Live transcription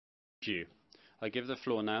Thank you. I give the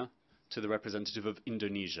floor now to the representative of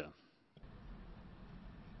Indonesia.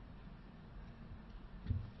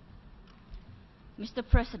 Mr.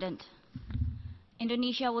 President,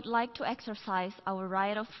 Indonesia would like to exercise our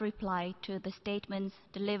right of reply to the statements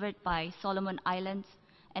delivered by Solomon Islands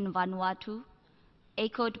and Vanuatu,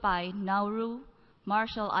 echoed by Nauru,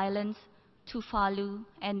 Marshall Islands, Tuvalu,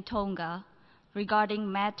 and Tonga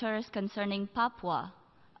regarding matters concerning Papua,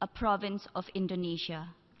 a province of Indonesia.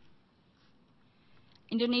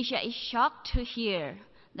 Indonesia is shocked to hear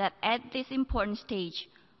that at this important stage,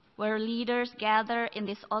 where leaders gather in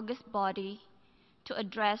this august body to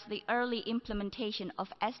address the early implementation of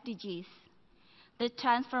SDGs, the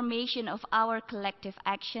transformation of our collective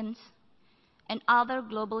actions, and other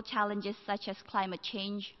global challenges such as climate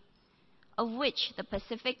change, of which the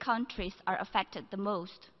Pacific countries are affected the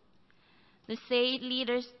most, the state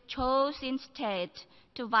leaders chose instead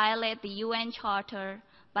to violate the UN Charter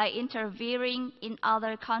by interfering in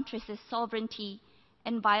other countries' sovereignty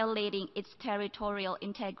and violating its territorial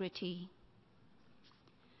integrity.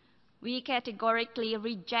 We categorically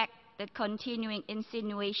reject the continuing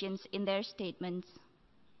insinuations in their statements.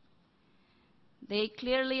 They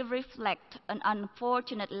clearly reflect an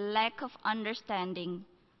unfortunate lack of understanding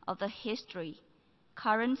of the history,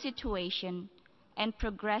 current situation, and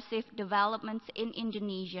progressive developments in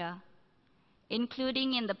Indonesia,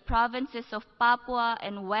 including in the provinces of Papua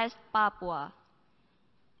and West Papua,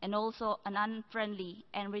 and also an unfriendly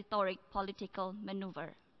and rhetoric political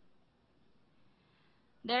maneuver.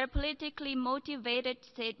 Their politically motivated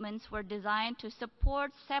statements were designed to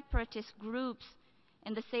support separatist groups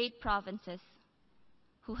in the said provinces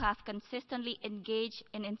who have consistently engaged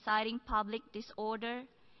in inciting public disorder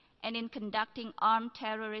and in conducting armed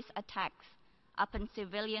terrorist attacks upon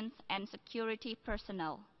civilians and security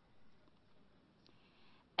personnel.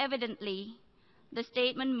 Evidently, the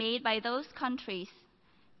statement made by those countries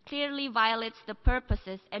clearly violates the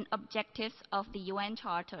purposes and objectives of the UN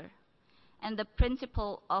Charter and the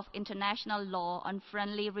principle of international law on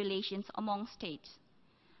friendly relations among states,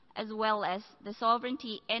 as well as the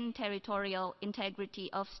sovereignty and territorial integrity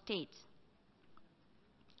of states.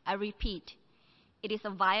 I repeat, it is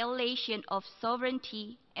a violation of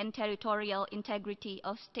sovereignty and territorial integrity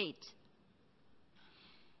of states.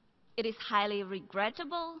 It is highly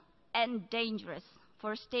regrettable and dangerous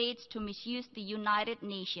for states to misuse the United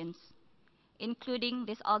Nations, including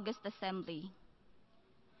this August Assembly.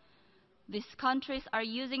 These countries are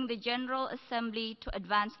using the General Assembly to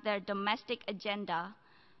advance their domestic agenda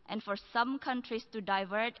and for some countries to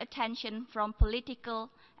divert attention from political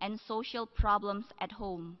and social problems at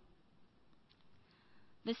home.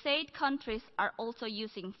 The said countries are also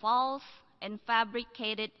using false and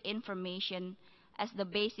fabricated information as the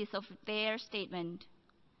basis of their statement.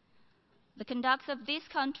 The conducts of these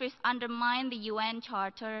countries undermine the UN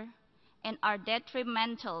Charter and are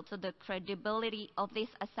detrimental to the credibility of this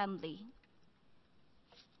Assembly.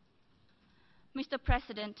 Mr.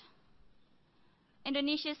 President,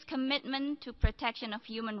 Indonesia's commitment to protection of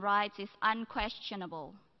human rights is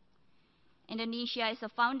unquestionable. Indonesia is a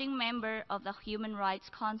founding member of the Human Rights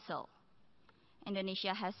Council.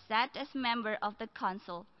 Indonesia has sat as member of the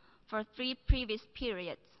Council for 3 previous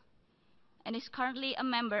periods and is currently a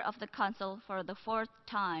member of the Council for the 4th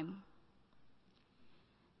time.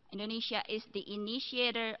 Indonesia is the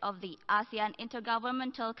initiator of the ASEAN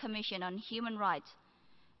Intergovernmental Commission on Human Rights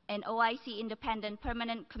and OIC Independent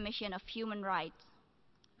Permanent Commission of Human Rights.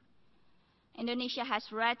 Indonesia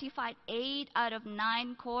has ratified 8 out of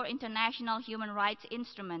 9 core international human rights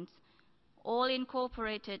instruments, all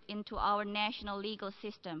incorporated into our national legal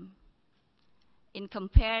system, in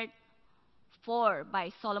compared 4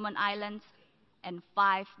 by Solomon Islands and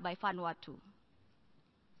 5 by Vanuatu.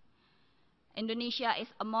 Indonesia is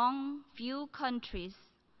among few countries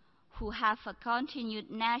who have a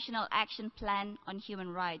continued national action plan on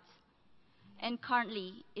human rights and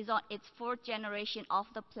currently is on its 4th generation of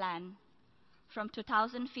the plan from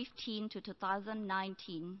 2015 to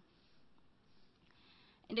 2019.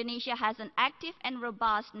 Indonesia has an active and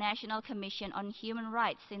robust National Commission on Human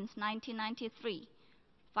Rights since 1993,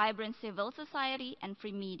 vibrant civil society and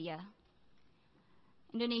free media.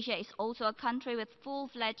 Indonesia is also a country with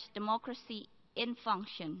full-fledged democracy in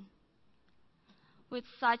function. With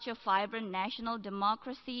such a vibrant national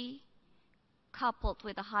democracy, coupled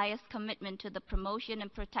with the highest commitment to the promotion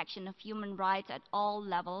and protection of human rights at all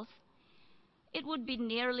levels, it would be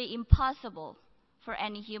nearly impossible for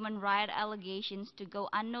any human rights allegations to go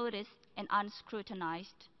unnoticed and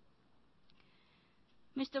unscrutinized.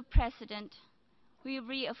 Mr. President, we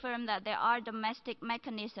reaffirm that there are domestic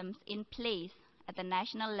mechanisms in place at the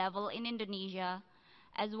national level in Indonesia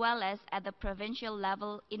as well as at the provincial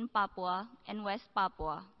level in Papua and West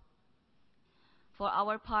Papua. For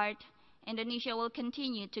our part, Indonesia will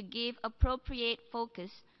continue to give appropriate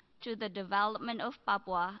focus to the development of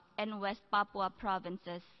Papua and West Papua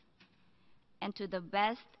provinces, and to the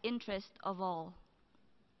best interest of all.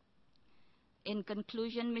 In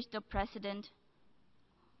conclusion, Mr. President,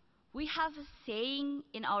 we have a saying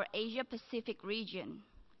in our Asia-Pacific region: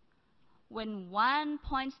 when one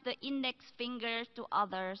points the index finger to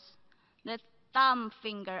others, the thumb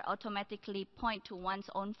finger automatically points to one's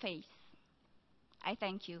own face. I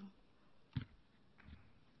thank you.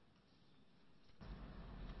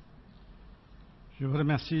 Je vous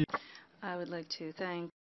remercie. I would like to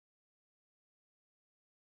thank